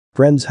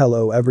Friends,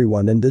 hello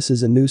everyone, and this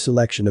is a new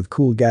selection of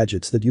cool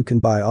gadgets that you can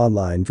buy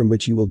online from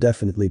which you will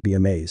definitely be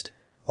amazed.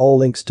 All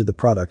links to the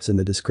products in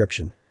the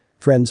description.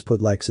 Friends,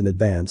 put likes in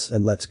advance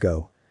and let's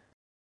go.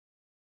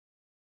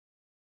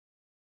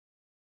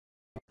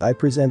 I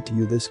present to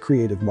you this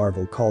creative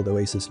marvel called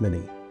Oasis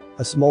Mini.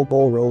 A small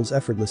bowl rolls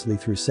effortlessly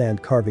through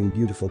sand, carving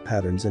beautiful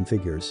patterns and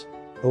figures.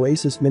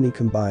 Oasis Mini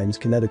combines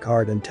kinetic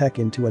art and tech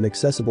into an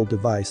accessible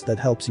device that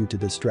helps you to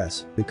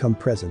distress, become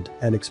present,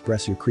 and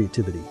express your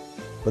creativity.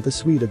 With a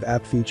suite of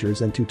app features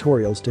and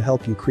tutorials to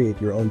help you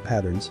create your own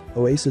patterns,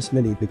 Oasis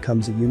Mini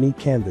becomes a unique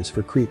canvas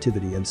for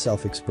creativity and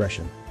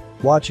self-expression.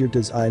 Watch your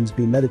designs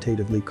be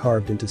meditatively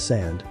carved into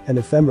sand, an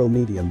ephemeral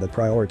medium that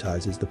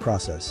prioritizes the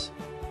process.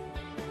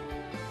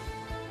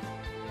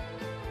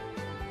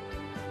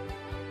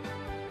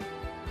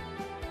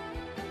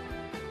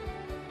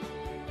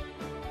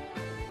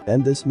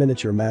 And this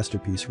miniature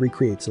masterpiece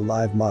recreates a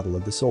live model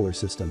of the solar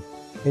system.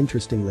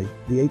 Interestingly,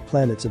 the 8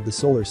 planets of the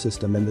solar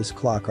system and this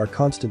clock are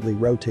constantly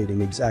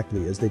rotating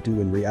exactly as they do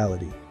in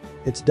reality.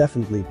 It's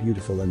definitely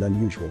beautiful and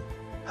unusual.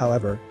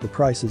 However, the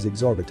price is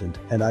exorbitant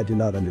and I do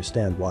not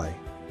understand why.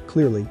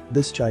 Clearly,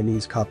 this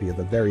Chinese copy of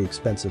a very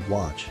expensive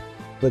watch.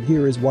 But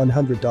here is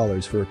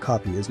 $100 for a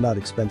copy is not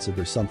expensive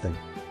or something.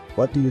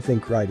 What do you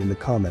think? Write in the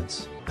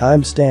comments.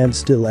 Time stands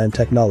still and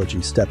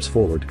technology steps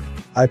forward.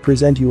 I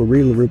present you a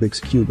real Rubik's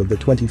Cube of the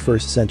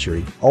 21st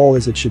century, all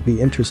as it should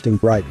be, interesting,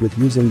 bright, with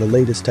using the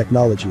latest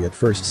technology at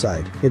first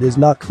sight. It is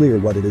not clear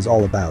what it is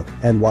all about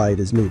and why it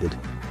is needed.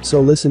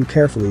 So listen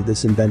carefully.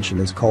 This invention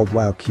is called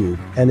Wow Cube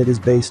and it is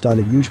based on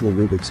a usual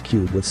Rubik's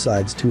Cube with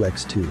sides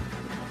 2x2.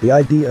 The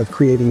idea of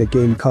creating a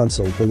game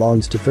console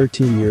belongs to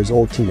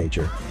 13-year-old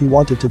teenager. He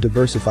wanted to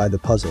diversify the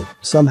puzzle,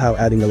 somehow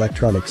adding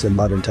electronics and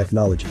modern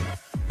technology.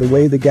 The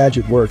way the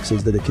gadget works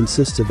is that it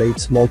consists of 8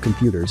 small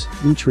computers,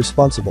 each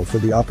responsible for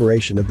the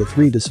operation of the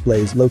 3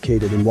 displays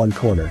located in one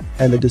corner,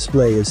 and the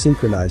display is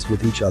synchronized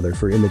with each other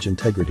for image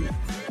integrity.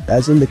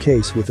 As in the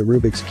case with the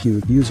Rubik's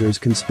Cube, users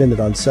can spin it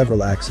on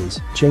several axes,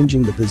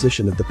 changing the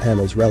position of the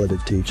panels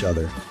relative to each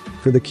other.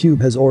 For the Cube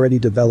has already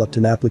developed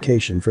an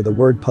application for the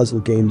word puzzle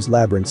games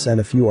Labyrinths and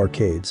a few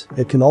arcades.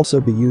 It can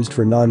also be used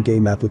for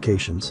non-game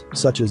applications,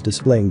 such as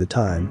displaying the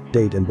time,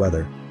 date and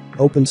weather.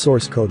 Open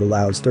source code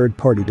allows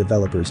third-party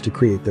developers to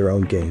create their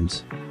own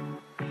games.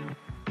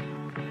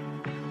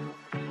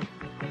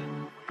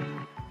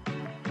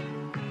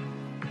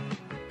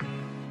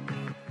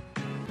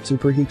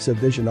 Super Hexa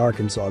Vision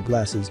Arkansas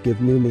glasses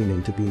give new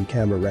meaning to being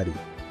camera ready.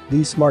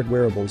 These smart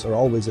wearables are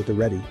always at the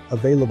ready,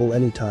 available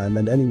anytime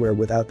and anywhere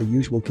without the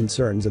usual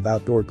concerns of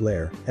outdoor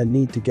glare and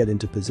need to get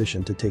into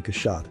position to take a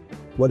shot.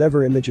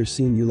 Whatever image or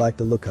scene you like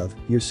the look of,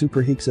 your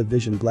Super Hexa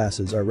Vision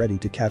glasses are ready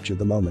to capture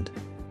the moment.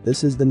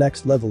 This is the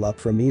next level up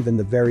from even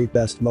the very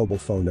best mobile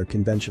phone or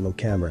conventional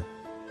camera.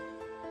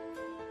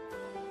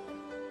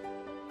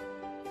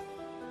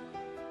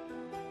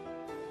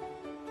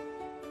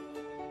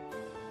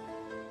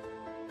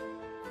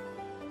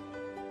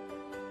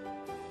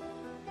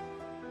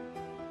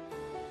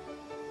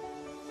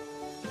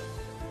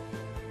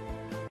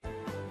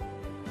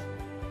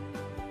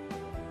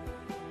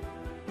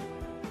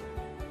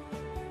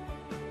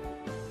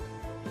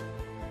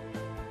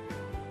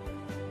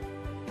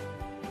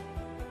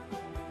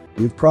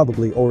 You've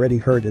probably already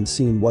heard and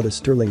seen what a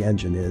Stirling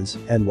engine is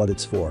and what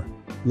it's for.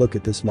 Look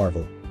at this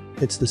marvel.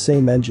 It's the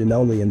same engine,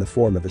 only in the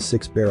form of a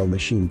 6-barrel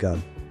machine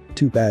gun.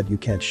 Too bad you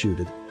can't shoot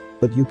it.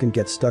 But you can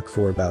get stuck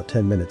for about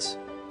 10 minutes.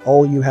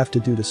 All you have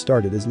to do to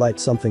start it is light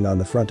something on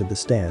the front of the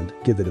stand,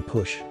 give it a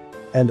push.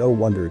 And oh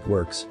wonder, it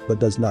works, but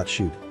does not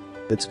shoot.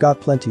 It's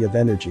got plenty of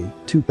energy,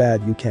 too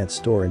bad you can't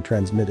store and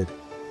transmit it.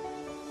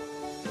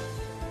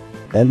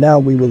 And now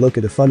we will look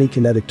at a funny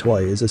kinetic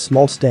toy. Is a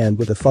small stand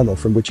with a funnel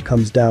from which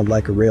comes down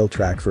like a rail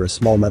track for a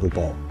small metal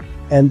ball.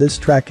 And this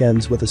track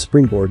ends with a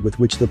springboard with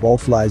which the ball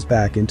flies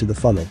back into the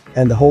funnel,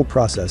 and the whole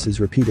process is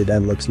repeated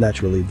and looks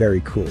naturally very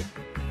cool.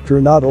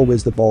 True, not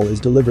always the ball is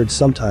delivered,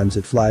 sometimes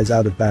it flies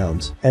out of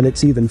bounds, and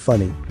it's even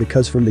funny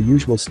because from the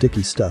usual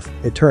sticky stuff,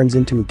 it turns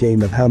into a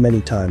game of how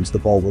many times the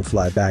ball will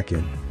fly back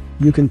in.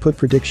 You can put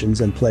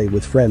predictions and play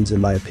with friends, in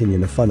my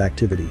opinion a fun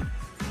activity.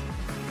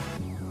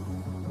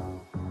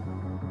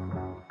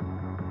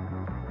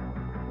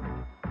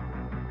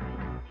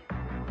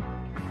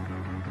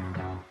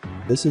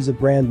 This is a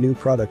brand new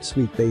product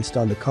suite based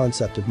on the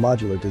concept of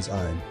modular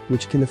design,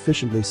 which can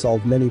efficiently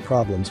solve many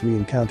problems we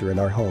encounter in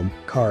our home,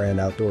 car and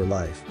outdoor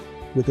life.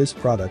 With this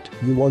product,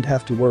 you won't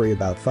have to worry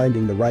about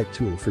finding the right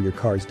tool for your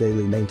car's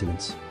daily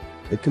maintenance.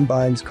 It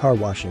combines car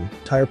washing,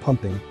 tire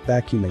pumping,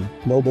 vacuuming,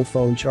 mobile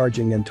phone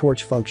charging and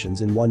torch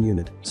functions in one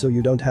unit, so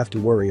you don't have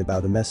to worry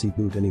about a messy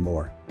boot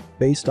anymore.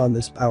 Based on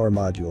this power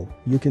module,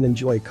 you can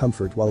enjoy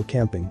comfort while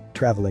camping,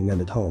 traveling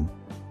and at home.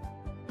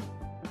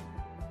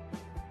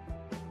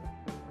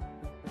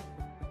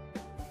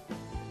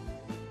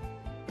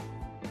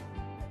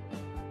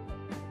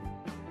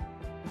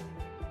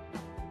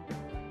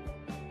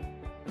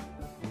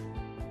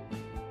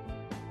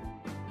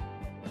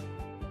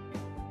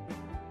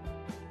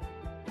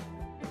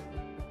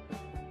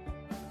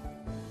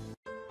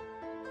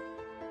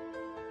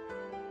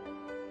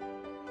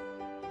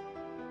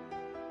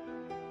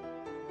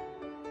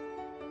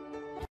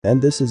 And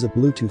this is a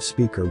Bluetooth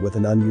speaker with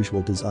an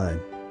unusual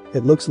design.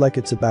 It looks like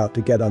it's about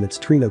to get on its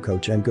Trino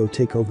coach and go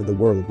take over the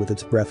world with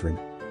its brethren.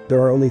 There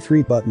are only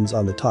 3 buttons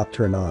on the top: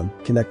 turn on,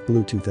 connect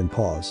Bluetooth and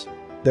pause.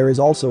 There is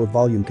also a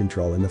volume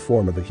control in the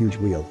form of a huge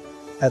wheel.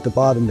 At the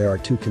bottom there are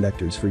 2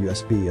 connectors for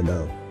USB and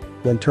O.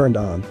 When turned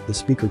on, the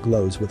speaker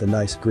glows with a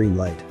nice green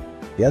light.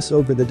 Yes,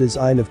 over the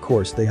design of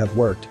course they have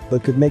worked,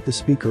 but could make the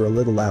speaker a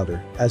little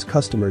louder, as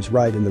customers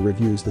write in the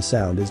reviews the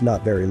sound is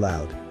not very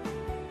loud.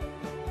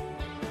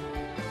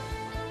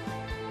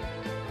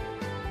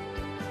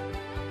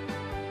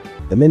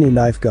 The mini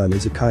knife gun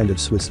is a kind of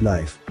Swiss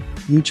knife.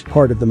 Each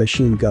part of the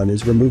machine gun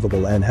is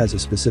removable and has a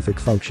specific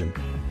function.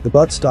 The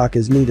buttstock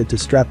is needed to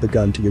strap the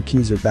gun to your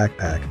keys or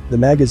backpack. The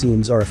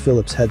magazines are a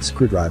Phillips head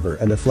screwdriver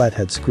and a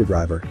flathead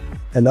screwdriver.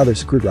 Another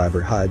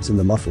screwdriver hides in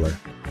the muffler.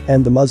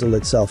 And the muzzle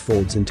itself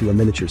folds into a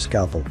miniature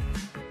scalpel.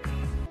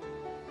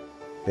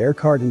 Air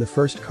card in the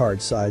first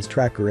card size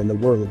tracker in the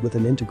world with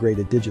an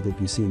integrated digital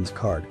eSIM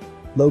card.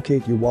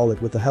 Locate your wallet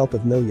with the help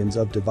of millions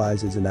of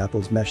devices in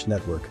Apple's mesh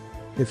network.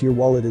 If your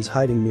wallet is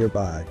hiding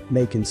nearby,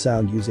 make a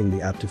sound using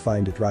the app to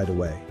find it right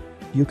away.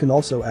 You can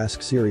also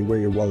ask Siri where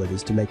your wallet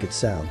is to make it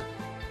sound.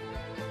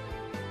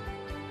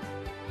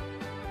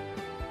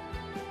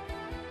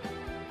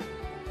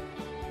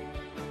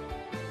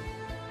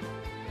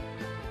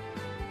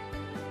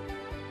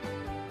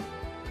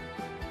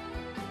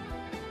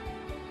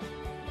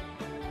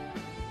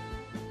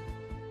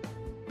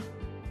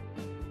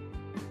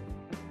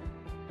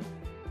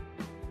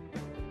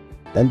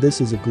 And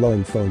this is a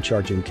glowing phone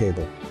charging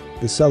cable.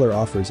 The seller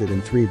offers it in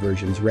 3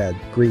 versions: red,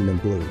 green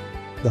and blue.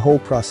 The whole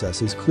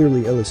process is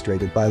clearly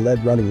illustrated by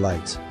LED running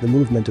lights, the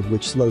movement of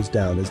which slows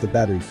down as the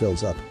battery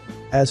fills up.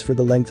 As for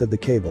the length of the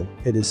cable,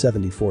 it is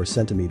 74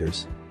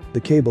 centimeters. The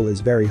cable is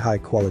very high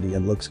quality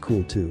and looks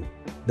cool too.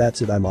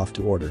 That's it, I'm off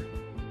to order.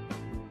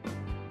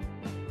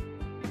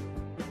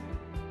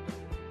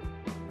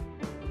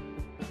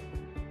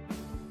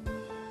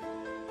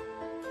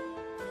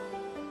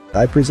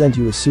 I present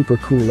you a super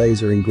cool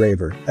laser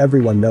engraver.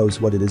 Everyone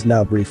knows what it is,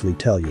 now briefly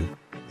tell you.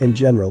 In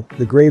general,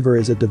 the graver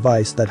is a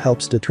device that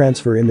helps to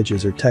transfer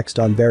images or text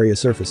on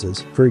various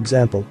surfaces, for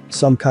example,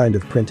 some kind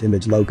of print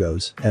image,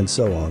 logos, and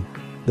so on.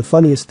 The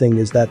funniest thing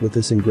is that with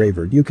this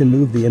engraver you can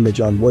move the image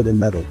on wood and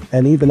metal,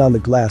 and even on the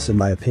glass in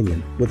my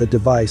opinion, with a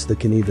device that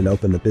can even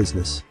open the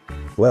business.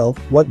 Well,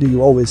 what do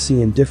you always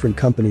see in different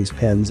companies'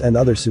 pens and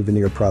other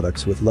souvenir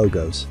products with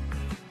logos?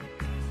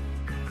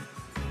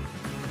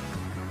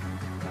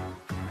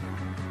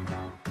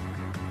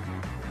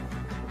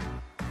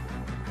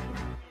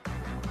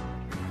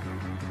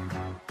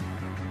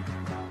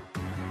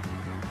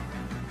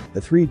 The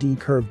 3D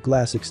curved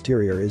glass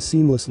exterior is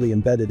seamlessly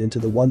embedded into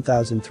the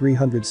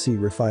 1300C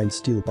refined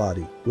steel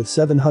body, with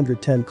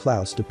 710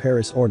 Klaus de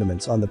Paris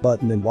ornaments on the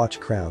button and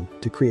watch crown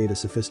to create a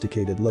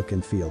sophisticated look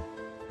and feel.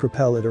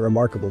 Propel at a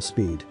remarkable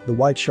speed, the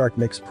White Shark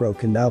Mix Pro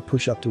can now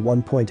push up to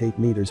 1.8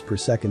 meters per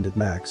second at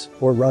max,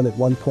 or run at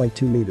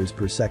 1.2 meters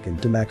per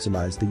second to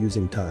maximize the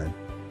using time.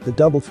 The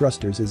double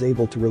thrusters is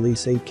able to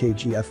release 8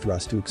 kg F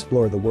thrust to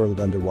explore the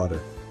world underwater.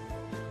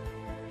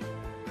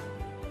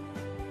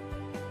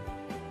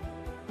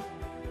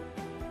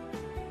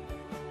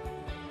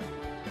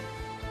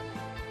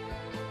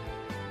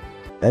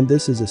 And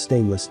this is a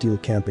stainless steel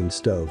camping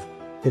stove.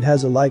 It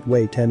has a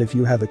lightweight, and if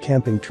you have a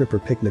camping trip or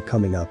picnic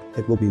coming up,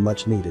 it will be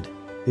much needed.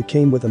 It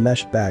came with a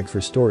mesh bag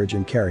for storage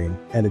and carrying,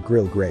 and a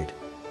grill grate.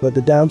 But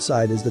the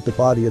downside is that the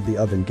body of the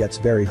oven gets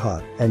very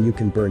hot, and you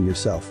can burn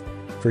yourself.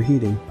 For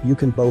heating, you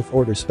can both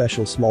order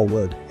special small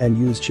wood and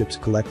use chips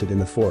collected in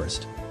the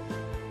forest.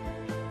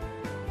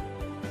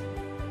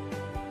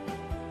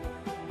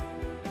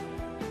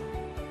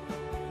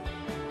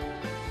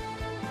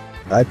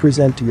 I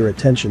present to your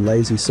attention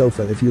Lazy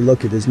Sofa. If you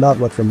look, it is not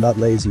what from not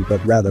lazy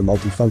but rather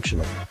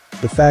multifunctional.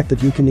 The fact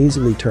that you can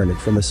easily turn it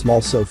from a small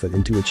sofa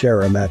into a chair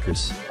or a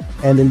mattress.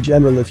 And in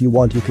general, if you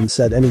want, you can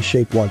set any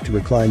shape. Want to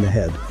recline the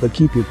head but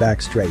keep your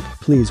back straight,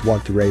 please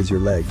want to raise your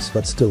legs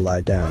but still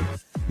lie down.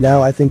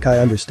 Now I think I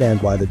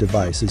understand why the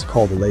device is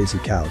called a lazy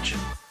couch.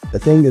 The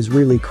thing is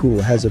really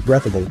cool, has a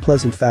breathable,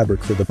 pleasant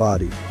fabric for the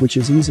body, which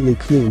is easily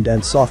cleaned,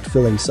 and soft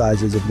filling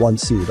sizes of one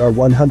seat are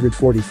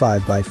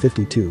 145 by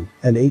 52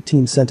 and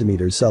 18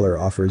 centimeters. Seller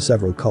offers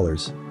several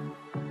colors.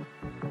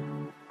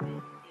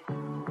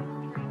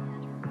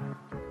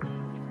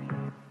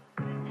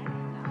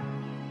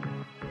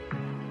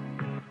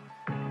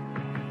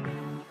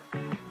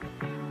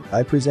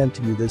 I present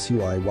to you this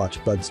UI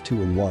Watch Buds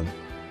 2-in-1.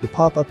 The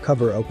pop-up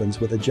cover opens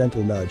with a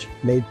gentle nudge,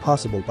 made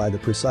possible by the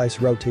precise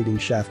rotating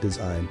shaft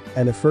design,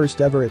 and a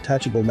first-ever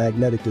attachable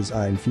magnetic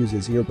design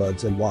fuses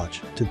earbuds and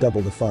watch to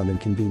double the fun and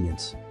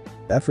convenience.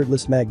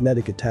 Effortless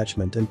magnetic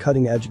attachment and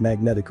cutting-edge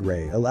magnetic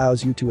array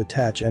allows you to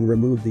attach and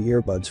remove the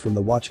earbuds from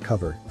the watch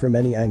cover from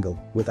any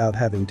angle without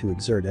having to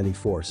exert any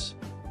force.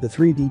 The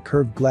 3D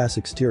curved glass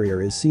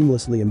exterior is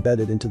seamlessly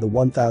embedded into the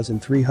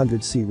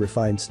 1300C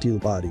refined steel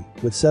body,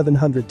 with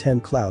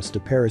 710 Klaus de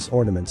Paris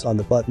ornaments on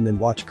the button and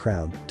watch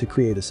crown to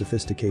create a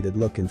sophisticated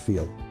look and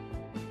feel.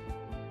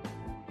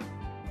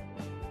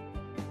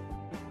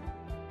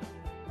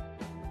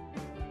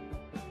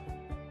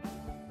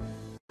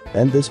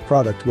 And this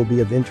product will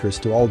be of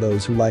interest to all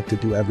those who like to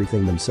do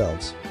everything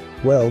themselves.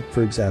 Well,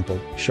 for example,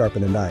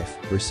 sharpen a knife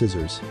or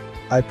scissors.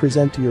 I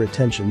present to your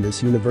attention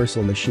this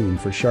universal machine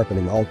for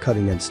sharpening all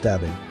cutting and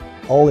stabbing.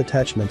 All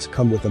attachments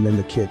come with them in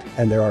the kit,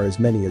 and there are as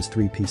many as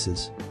 3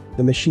 pieces.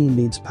 The machine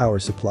needs power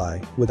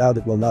supply, without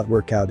it will not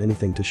work out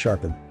anything to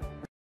sharpen.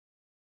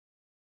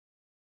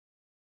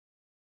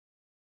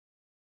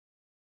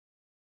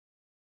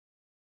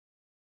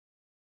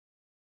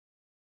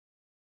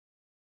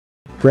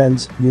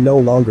 Friends, you no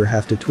longer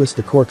have to twist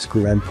the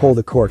corkscrew and pull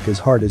the cork as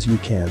hard as you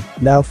can.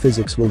 Now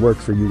physics will work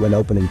for you when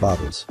opening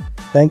bottles.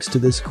 Thanks to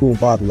this cool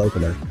bottle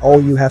opener,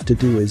 all you have to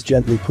do is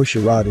gently push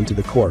a rod into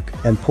the cork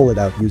and pull it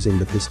out using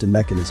the piston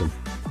mechanism.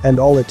 And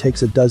all it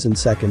takes a dozen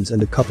seconds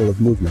and a couple of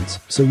movements,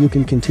 so you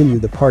can continue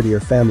the party or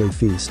family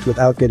feast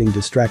without getting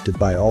distracted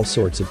by all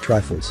sorts of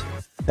trifles.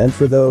 And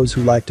for those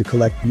who like to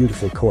collect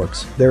beautiful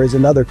corks, there is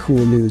another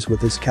cool news with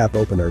this cap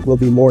opener. Will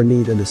be more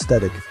neat and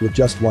aesthetic with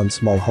just one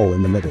small hole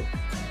in the middle.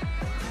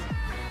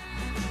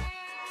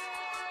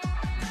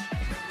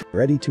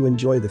 Ready to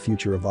enjoy the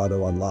future of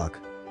auto unlock?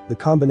 The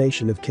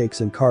combination of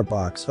cakes and car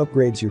box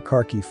upgrades your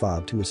car key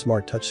fob to a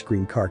smart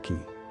touchscreen car key.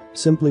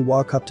 Simply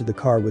walk up to the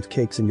car with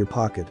cakes in your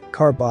pocket,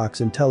 car box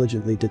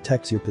intelligently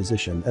detects your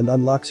position and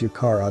unlocks your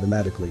car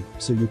automatically,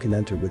 so you can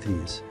enter with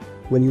ease.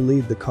 When you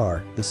leave the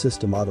car, the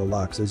system auto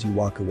locks as you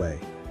walk away.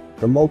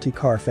 For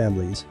multi-car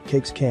families,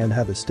 cakes can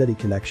have a steady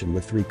connection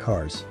with 3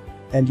 cars.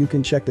 And you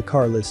can check the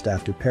car list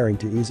after pairing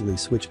to easily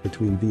switch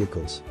between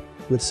vehicles.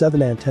 With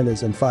 7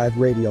 antennas and 5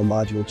 radio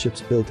module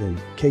chips built in,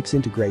 Cakes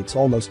integrates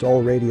almost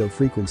all radio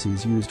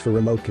frequencies used for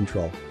remote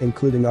control,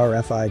 including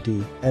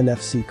RFID,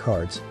 NFC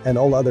cards, and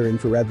all other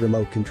infrared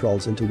remote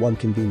controls into one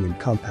convenient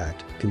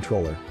compact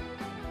controller.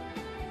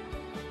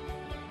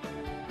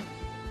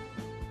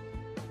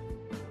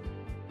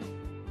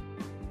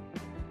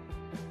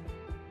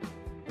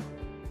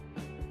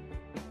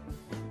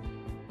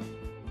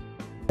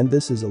 And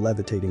this is a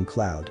levitating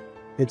cloud.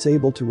 It's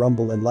able to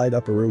rumble and light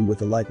up a room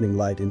with a lightning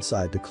light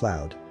inside the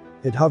cloud.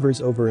 It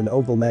hovers over an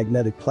oval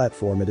magnetic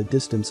platform at a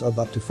distance of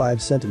up to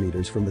 5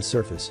 centimeters from the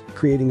surface,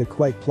 creating a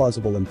quite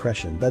plausible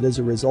impression that as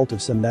a result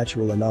of some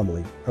natural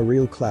anomaly, a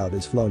real cloud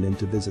has flown in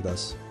to visit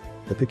us.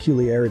 The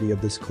peculiarity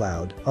of this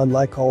cloud,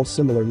 unlike all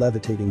similar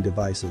levitating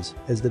devices,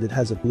 is that it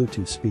has a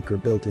Bluetooth speaker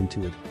built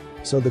into it.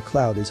 So the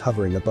cloud is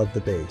hovering above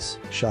the base,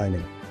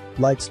 shining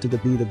lights to the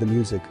beat of the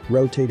music,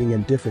 rotating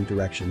in different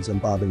directions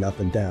and bobbing up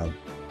and down.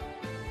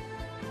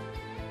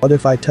 What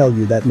if I tell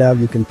you that now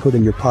you can put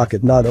in your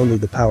pocket not only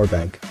the power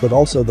bank, but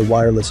also the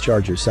wireless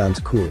charger? Sounds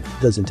cool,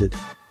 doesn't it?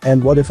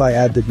 And what if I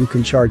add that you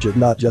can charge it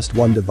not just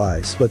one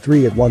device but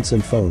 3 at once,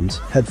 and phones,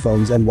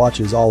 headphones and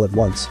watches all at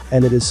once,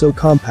 and it is so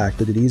compact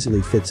that it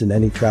easily fits in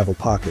any travel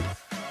pocket.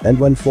 And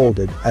when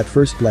folded, at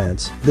first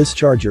glance, this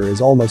charger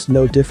is almost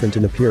no different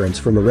in appearance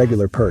from a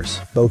regular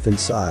purse, both in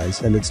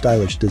size and its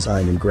stylish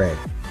design in gray.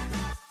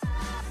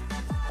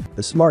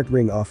 The Smart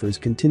Ring offers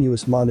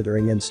continuous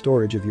monitoring and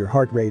storage of your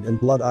heart rate and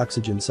blood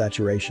oxygen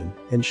saturation,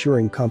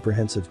 ensuring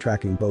comprehensive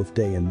tracking both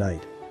day and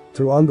night.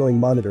 Through ongoing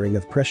monitoring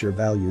of pressure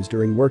values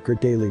during work or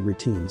daily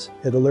routines,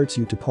 it alerts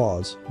you to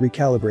pause,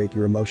 recalibrate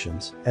your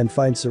emotions, and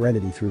find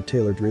serenity through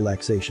tailored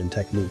relaxation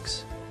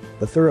techniques.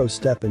 The thorough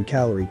step and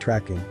calorie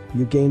tracking,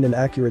 you gain an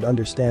accurate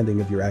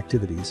understanding of your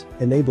activities,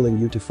 enabling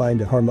you to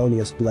find a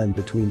harmonious blend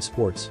between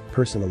sports,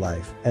 personal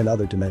life, and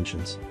other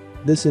dimensions.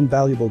 This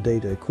invaluable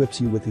data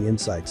equips you with the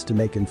insights to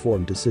make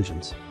informed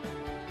decisions.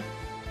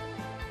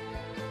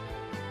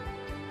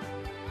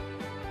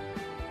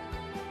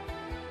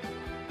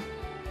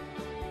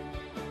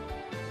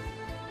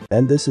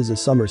 And this is a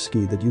summer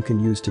ski that you can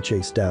use to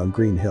chase down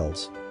green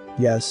hills.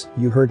 Yes,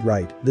 you heard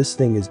right, this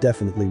thing is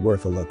definitely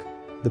worth a look.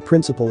 The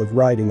principle of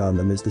riding on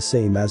them is the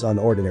same as on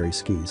ordinary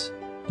skis.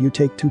 You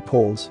take 2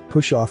 poles,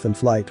 push off and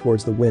fly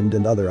towards the wind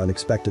and other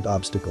unexpected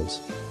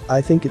obstacles.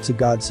 I think it's a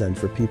godsend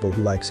for people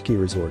who like ski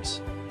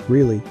resorts.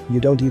 Really, you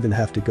don't even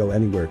have to go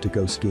anywhere to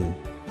go skiing.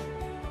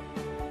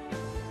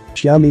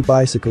 Xiaomi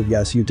bicycle.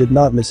 Yes, you did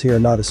not mishear.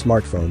 Not a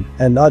smartphone,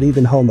 and not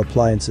even home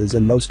appliances,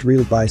 and most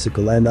real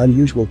bicycle, and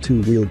unusual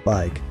 2-wheeled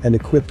bike, and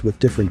equipped with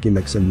different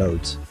gimmicks and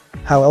modes.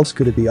 How else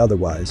could it be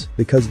otherwise,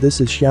 because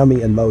this is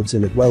Xiaomi and modes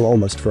in it well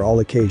almost for all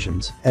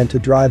occasions, and to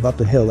drive up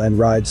a hill and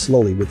ride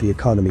slowly with the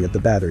economy of the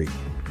battery.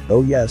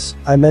 Oh yes,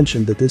 I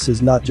mentioned that this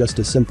is not just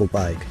a simple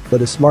bike,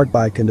 but a smart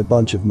bike and a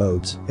bunch of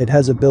modes. It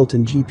has a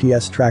built-in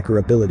GPS tracker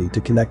ability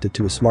to connect it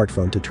to a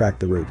smartphone to track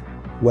the route.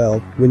 Well,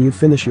 when you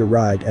finish your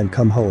ride and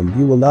come home,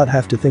 you will not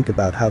have to think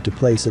about how to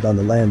place it on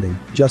the landing,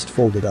 just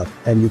fold it up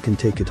and you can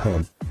take it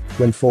home.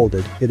 When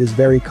folded, it is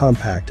very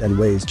compact and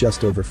weighs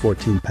just over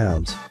 14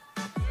 pounds.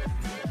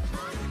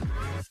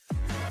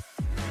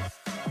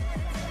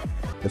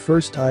 The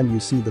first time you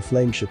see the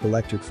Flameship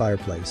electric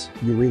fireplace,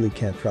 you really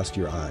can't trust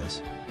your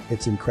eyes.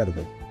 It's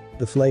incredible.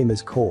 The flame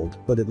is cold,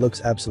 but it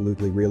looks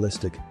absolutely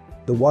realistic.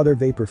 The water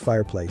vapor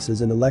fireplace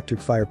is an electric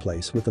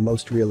fireplace with the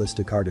most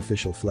realistic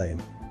artificial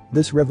flame.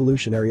 This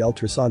revolutionary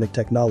ultrasonic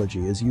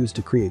technology is used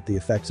to create the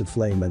effects of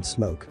flame and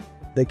smoke.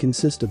 They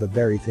consist of a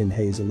very thin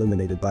haze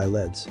illuminated by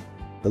LEDs.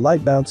 The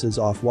light bounces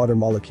off water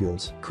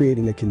molecules,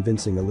 creating a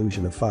convincing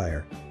illusion of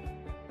fire.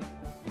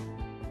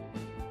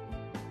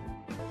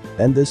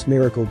 And this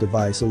miracle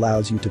device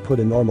allows you to put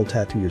a normal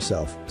tattoo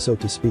yourself, so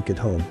to speak, at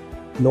home.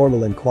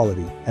 Normal in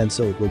quality, and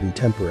so it will be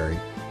temporary.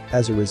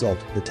 As a result,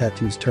 the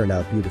tattoos turn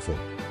out beautiful.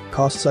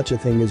 Cost such a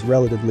thing is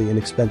relatively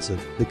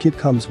inexpensive. The kit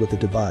comes with a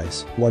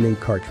device, one ink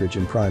cartridge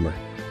and primer.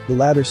 The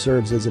latter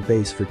serves as a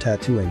base for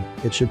tattooing.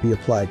 It should be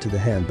applied to the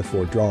hand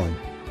before drawing.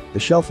 The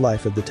shelf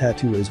life of the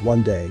tattoo is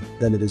 1 day,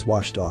 then it is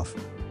washed off.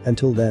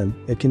 Until then,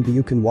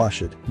 you can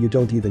wash it, you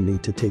don't even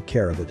need to take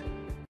care of it.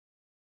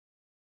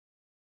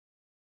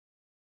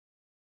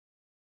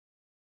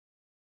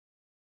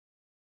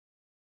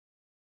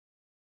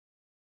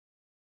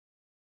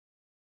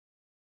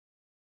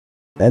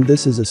 And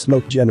this is a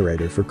smoke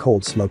generator for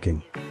cold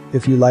smoking.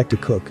 If you like to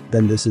cook,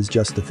 then this is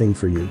just the thing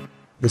for you.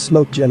 The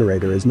smoke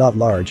generator is not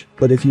large,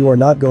 but if you are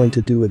not going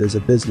to do it as a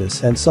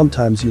business and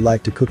sometimes you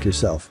like to cook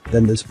yourself,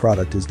 then this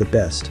product is the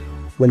best.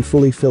 When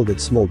fully filled, it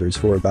smolders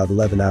for about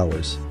 11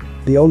 hours.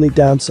 The only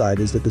downside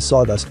is that the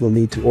sawdust will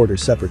need to order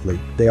separately,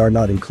 they are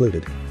not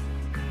included.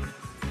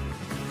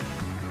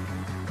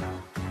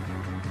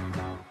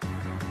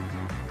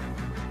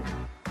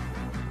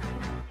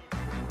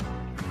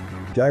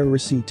 Gyro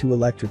C2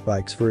 electric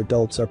bikes for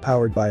adults are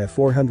powered by a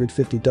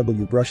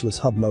 450W brushless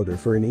hub motor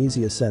for an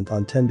easy ascent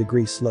on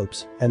 10-degree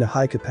slopes and a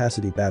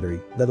high-capacity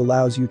battery that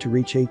allows you to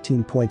reach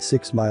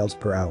 18.6 miles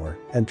per hour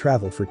and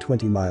travel for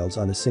 20 miles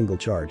on a single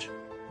charge.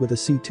 With a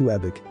C2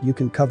 e-bike, you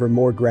can cover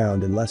more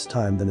ground in less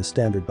time than a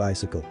standard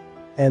bicycle.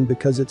 And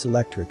because it's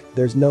electric,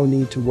 there's no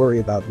need to worry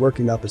about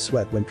working up a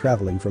sweat when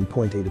traveling from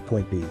point A to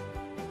point B.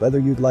 Whether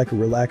you'd like a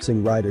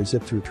relaxing ride or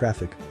zip through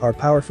traffic, our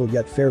powerful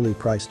yet fairly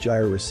priced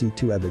Gyro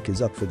C2 e-bike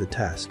is up for the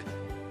task.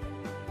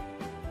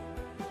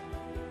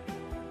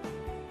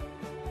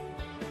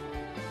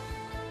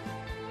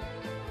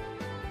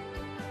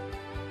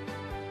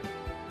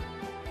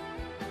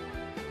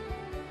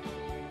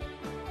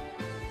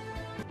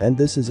 And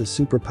this is a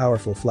super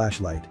powerful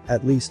flashlight,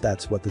 at least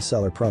that's what the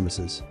seller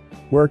promises.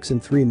 Works in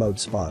 3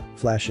 modes: spot,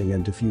 flashing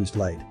and diffused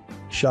light.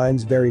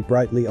 Shines very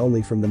brightly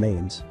only from the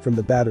mains, from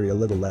the battery a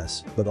little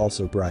less, but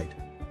also bright.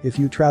 If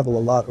you travel a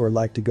lot or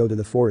like to go to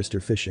the forest or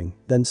fishing,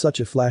 then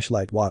such a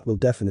flashlight watt will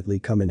definitely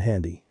come in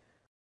handy.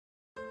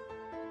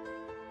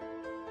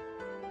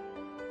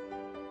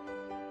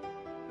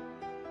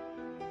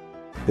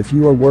 If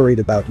you are worried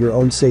about your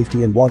own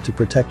safety and want to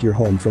protect your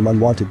home from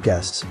unwanted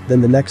guests, then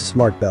the next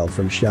smart bell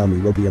from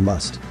Xiaomi will be a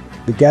must.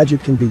 The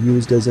gadget can be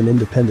used as an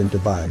independent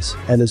device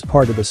and as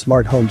part of a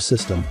smart home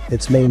system.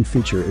 Its main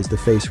feature is the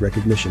face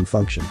recognition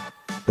function.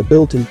 The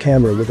built-in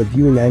camera with a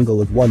viewing angle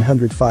of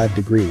 105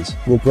 degrees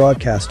will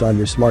broadcast on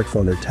your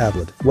smartphone or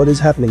tablet what is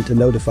happening to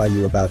notify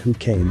you about who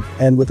came,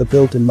 and with a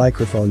built-in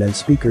microphone and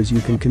speakers you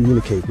can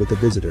communicate with the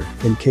visitor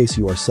in case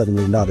you are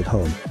suddenly not at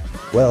home.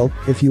 Well,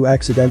 if you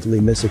accidentally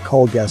miss a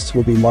call, guests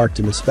will be marked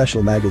in a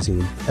special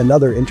magazine.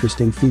 Another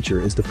interesting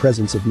feature is the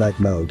presence of night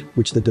mode,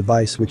 which the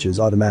device switches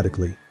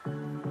automatically.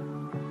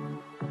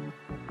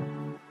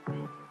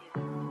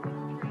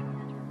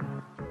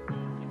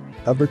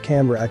 Hover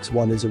Camera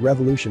X1 is a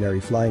revolutionary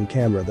flying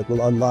camera that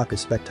will unlock a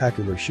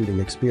spectacular shooting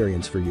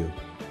experience for you.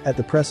 At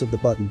the press of the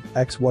button,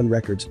 X1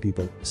 records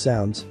people,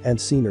 sounds, and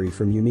scenery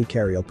from unique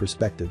aerial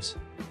perspectives.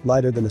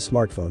 Lighter than a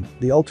smartphone,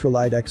 the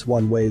ultralight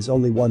X1 weighs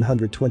only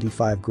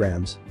 125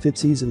 grams,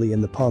 fits easily in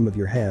the palm of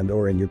your hand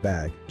or in your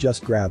bag,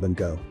 just grab and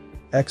go.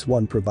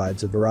 X1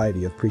 provides a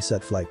variety of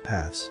preset flight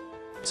paths.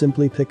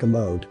 Simply pick a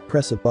mode,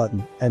 press a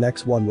button, and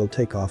X1 will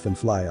take off and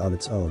fly on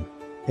its own.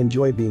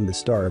 Enjoy being the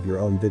star of your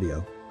own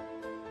video.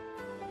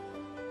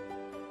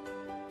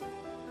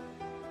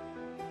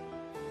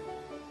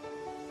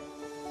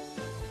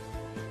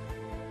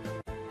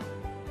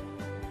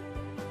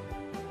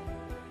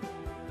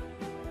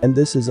 And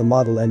this is a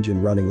model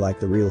engine running like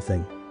the real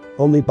thing.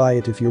 Only buy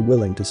it if you're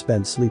willing to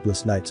spend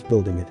sleepless nights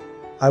building it.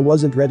 I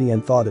wasn't ready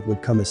and thought it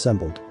would come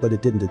assembled, but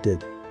it didn't. It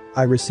did.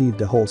 I received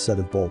a whole set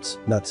of bolts,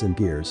 nuts and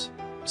gears.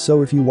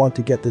 So if you want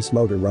to get this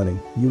motor running,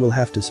 you will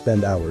have to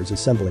spend hours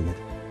assembling it.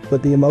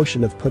 But the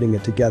emotion of putting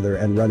it together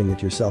and running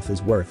it yourself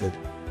is worth it.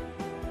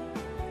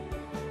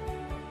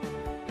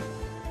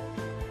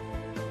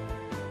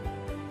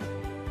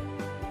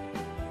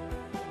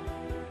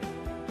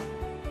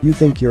 You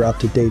think you're up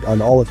to date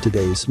on all of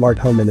today's smart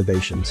home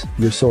innovations?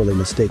 You're sorely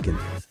mistaken.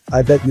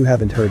 I bet you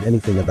haven't heard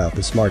anything about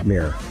the smart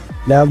mirror.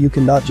 Now you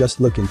can not just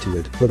look into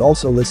it, but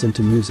also listen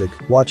to music,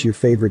 watch your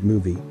favorite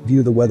movie,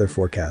 view the weather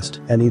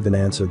forecast, and even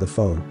answer the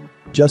phone.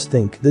 Just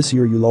think, this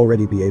year you'll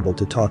already be able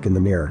to talk in the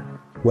mirror.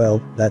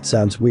 Well, that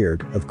sounds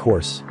weird, of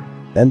course.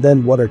 And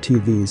then what are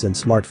TVs and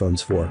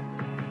smartphones for?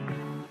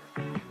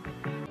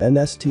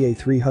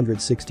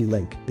 NSTA360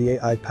 Link, the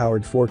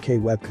AI-powered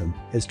 4K webcam,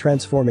 is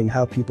transforming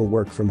how people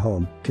work from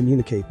home,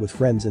 communicate with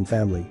friends and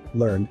family,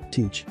 learn,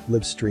 teach,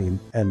 live stream,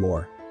 and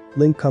more.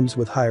 Link comes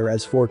with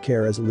high-res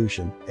 4K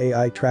resolution,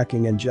 AI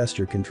tracking and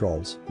gesture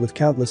controls, with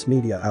countless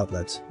media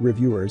outlets,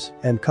 reviewers,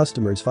 and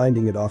customers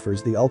finding it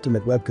offers the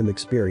ultimate webcam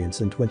experience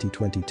in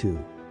 2022.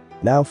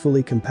 Now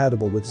fully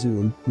compatible with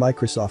Zoom,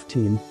 Microsoft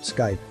Teams,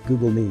 Skype,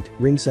 Google Meet,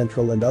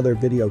 RingCentral and other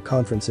video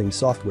conferencing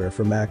software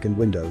for Mac and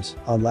Windows,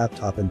 on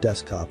laptop and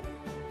desktop.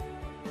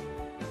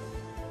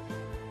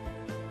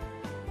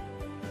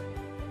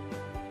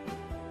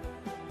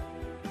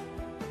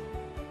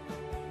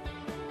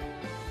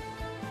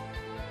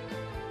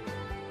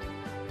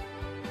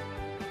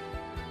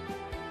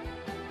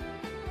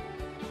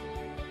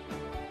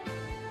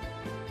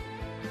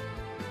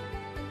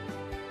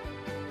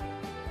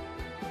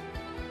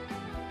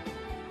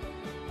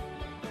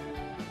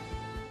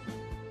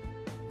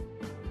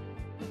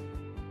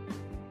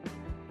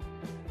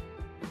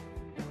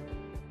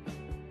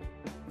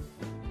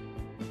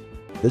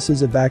 This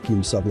is a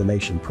vacuum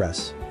sublimation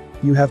press.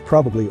 You have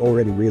probably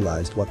already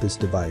realized what this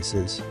device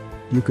is.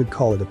 You could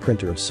call it a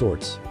printer of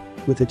sorts.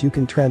 With it you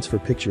can transfer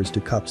pictures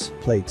to cups,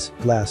 plates,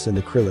 glass and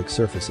acrylic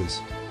surfaces.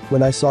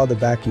 When I saw the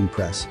vacuum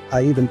press,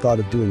 I even thought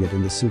of doing it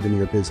in the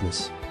souvenir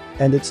business.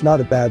 And it's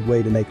not a bad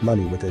way to make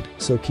money with it,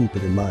 so keep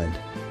it in mind.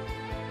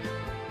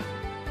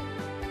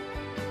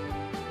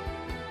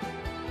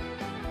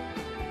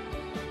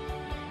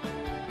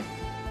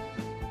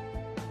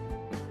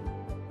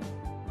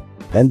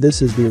 And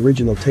this is the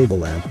original table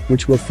lamp,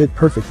 which will fit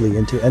perfectly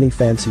into any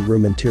fancy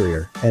room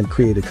interior and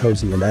create a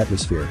cozy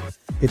atmosphere.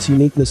 Its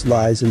uniqueness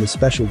lies in the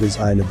special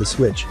design of the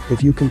switch,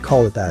 if you can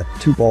call it that.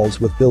 Two balls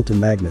with built-in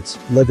magnets,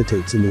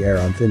 levitates in the air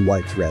on thin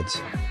white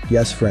threads.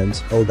 Yes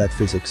friends, oh that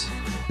physics.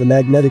 The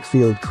magnetic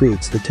field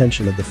creates the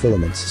tension of the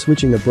filaments,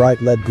 switching a bright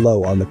LED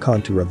glow on the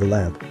contour of the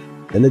lamp.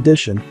 In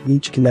addition,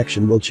 each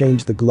connection will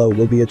change the glow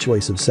will be a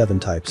choice of 7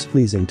 types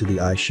pleasing to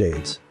the eye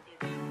shades.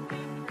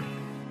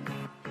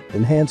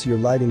 Enhance your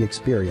lighting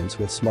experience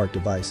with smart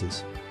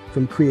devices.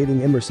 From creating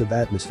immersive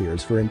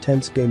atmospheres for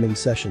intense gaming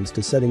sessions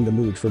to setting the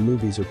mood for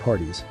movies or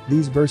parties,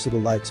 these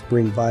versatile lights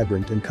bring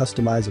vibrant and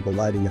customizable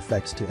lighting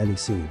effects to any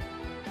scene.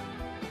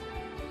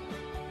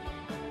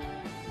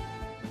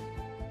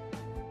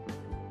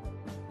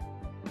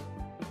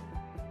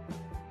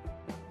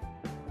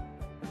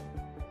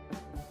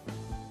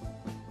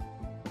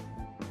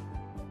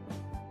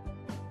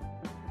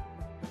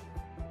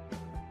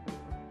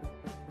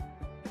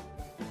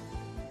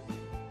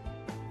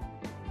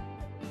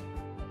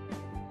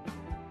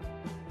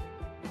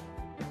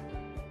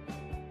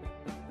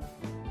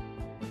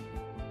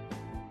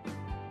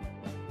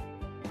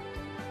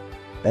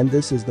 And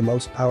this is the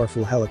most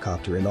powerful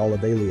helicopter in all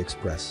of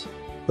Aliexpress.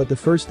 But the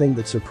first thing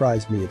that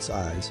surprised me, its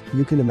size.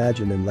 You can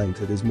imagine in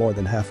length it is more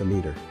than half a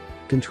meter.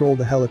 Control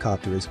the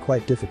helicopter is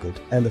quite difficult,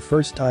 and the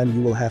first time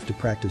you will have to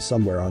practice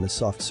somewhere on a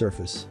soft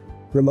surface.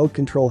 Remote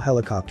control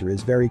helicopter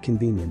is very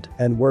convenient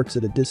and works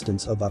at a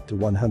distance of up to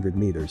 100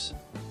 meters.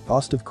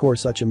 Cost of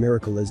course such a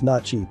miracle is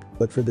not cheap,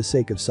 but for the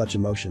sake of such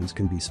emotions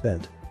can be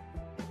spent.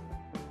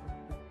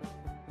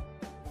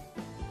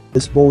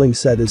 This bowling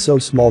set is so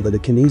small that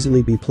it can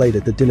easily be played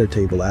at the dinner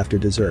table after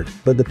dessert,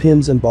 but the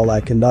pins and ball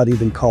I cannot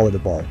even call it a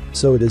ball,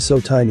 so it is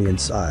so tiny in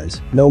size,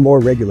 no more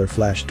regular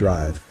flash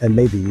drive, and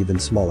maybe even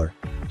smaller.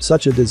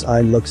 Such a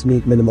design looks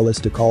neat,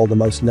 minimalistic, all the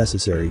most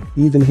necessary.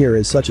 Even here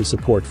is such a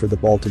support for the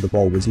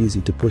ball was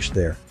easy to push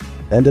there.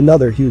 And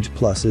another huge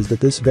plus is that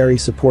this very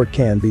support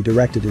can be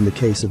directed in the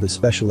case of a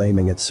special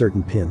aiming at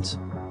certain pins.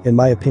 In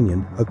my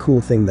opinion, a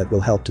cool thing that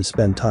will help to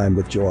spend time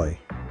with joy.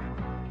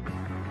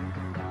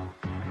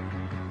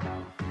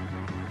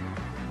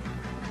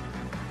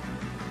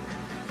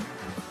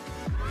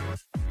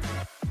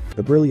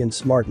 A brilliant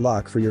smart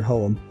lock for your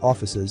home,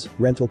 offices,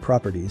 rental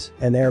properties,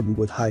 and airborne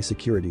with high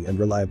security and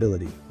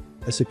reliability.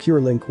 A secure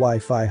link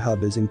Wi-Fi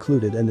hub is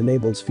included and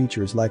enables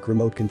features like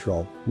remote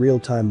control,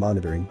 real-time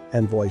monitoring,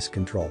 and voice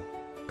control.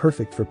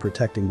 Perfect for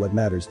protecting what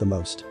matters the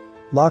most.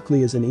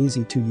 Lockly is an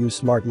easy-to-use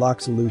smart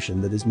lock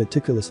solution that is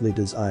meticulously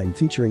designed,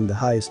 featuring the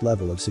highest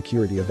level of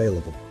security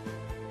available.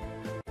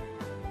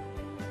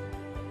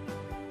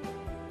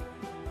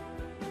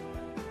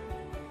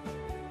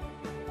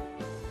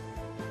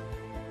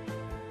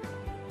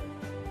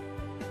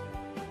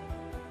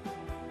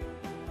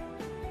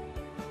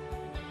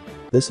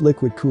 This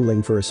liquid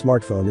cooling for a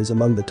smartphone is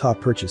among the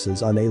top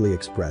purchases on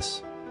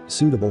Aliexpress.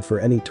 Suitable for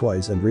any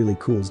toys and really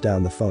cools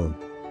down the phone.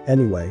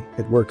 Anyway,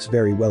 it works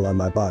very well on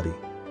my body.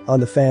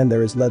 On the fan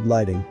there is LED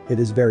lighting, it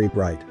is very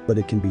bright, but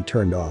it can be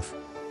turned off.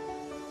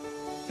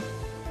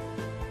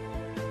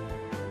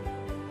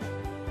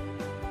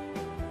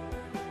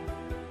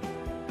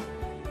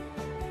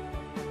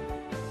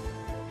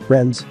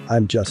 Friends,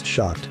 I'm just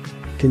shocked.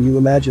 Can you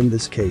imagine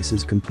this case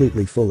is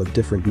completely full of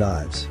different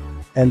knives?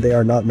 And they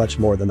are not much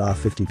more than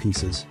 50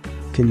 pieces.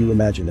 Can you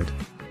imagine it?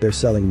 They're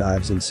selling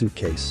knives in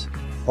suitcase.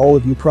 All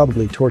of you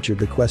probably tortured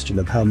the question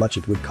of how much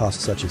it would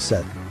cost such a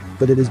set.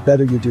 But it is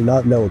better you do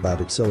not know about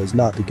it so as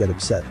not to get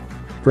upset.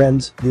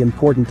 Friends, the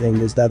important thing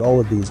is that all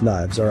of these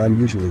knives are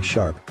unusually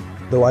sharp.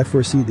 Though I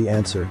foresee the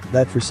answer,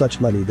 that for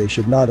such money they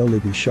should not only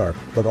be sharp,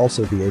 but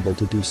also be able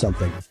to do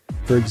something.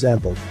 For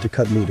example, to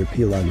cut meat or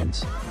peel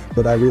onions.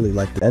 But I really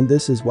like that. And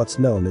this is what's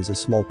known as a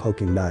small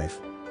poking knife.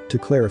 To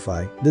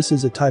clarify, this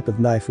is a type of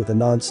knife with a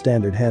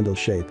non-standard handle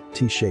shape,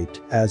 T-shaped,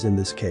 as in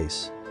this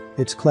case.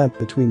 It's clamped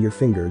between your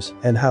fingers,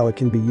 and how it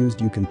can be used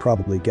you can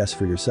probably guess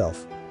for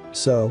yourself.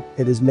 So,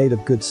 it is made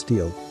of good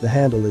steel, the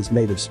handle is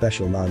made of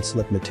special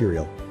non-slip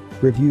material.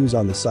 Reviews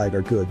on the site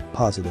are good,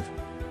 positive.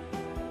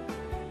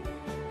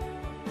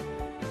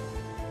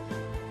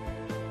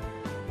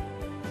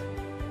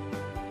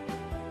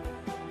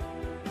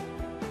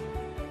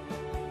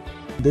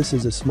 This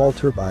is a small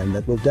turbine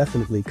that will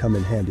definitely come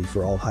in handy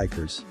for all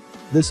hikers.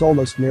 This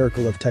almost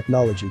miracle of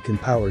technology can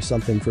power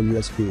something from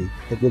USB,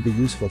 it will be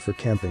useful for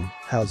camping,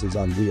 houses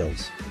on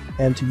wheels.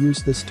 And to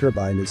use this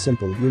turbine is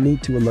simple, you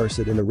need to immerse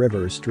it in a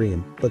river or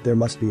stream, but there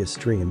must be a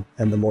stream,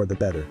 and the more the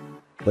better.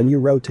 When you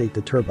rotate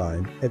the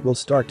turbine, it will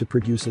start to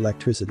produce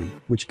electricity,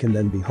 which can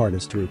then be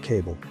harnessed through a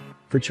cable.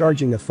 For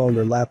charging a phone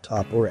or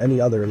laptop or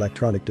any other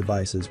electronic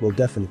devices will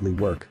definitely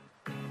work.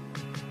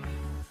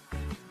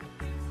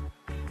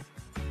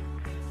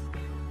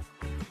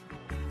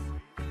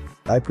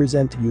 I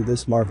present to you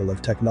this marvel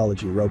of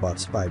technology robot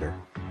spider.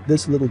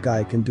 This little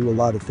guy can do a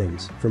lot of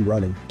things, from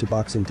running, to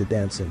boxing to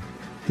dancing.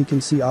 He can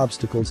see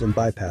obstacles and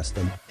bypass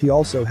them, he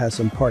also has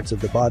some parts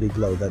of the body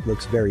glow that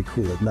looks very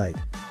cool at night.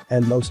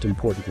 And most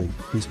importantly,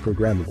 he's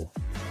programmable.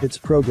 It's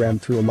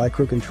programmed through a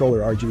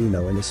microcontroller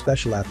Arduino in a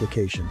special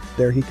application,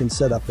 there he can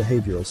set up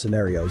behavioral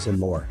scenarios and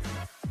more.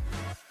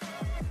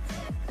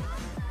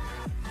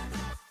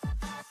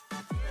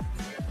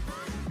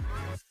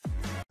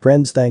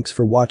 Friends, thanks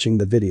for watching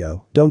the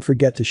video. Don't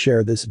forget to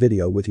share this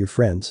video with your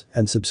friends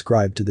and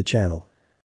subscribe to the channel.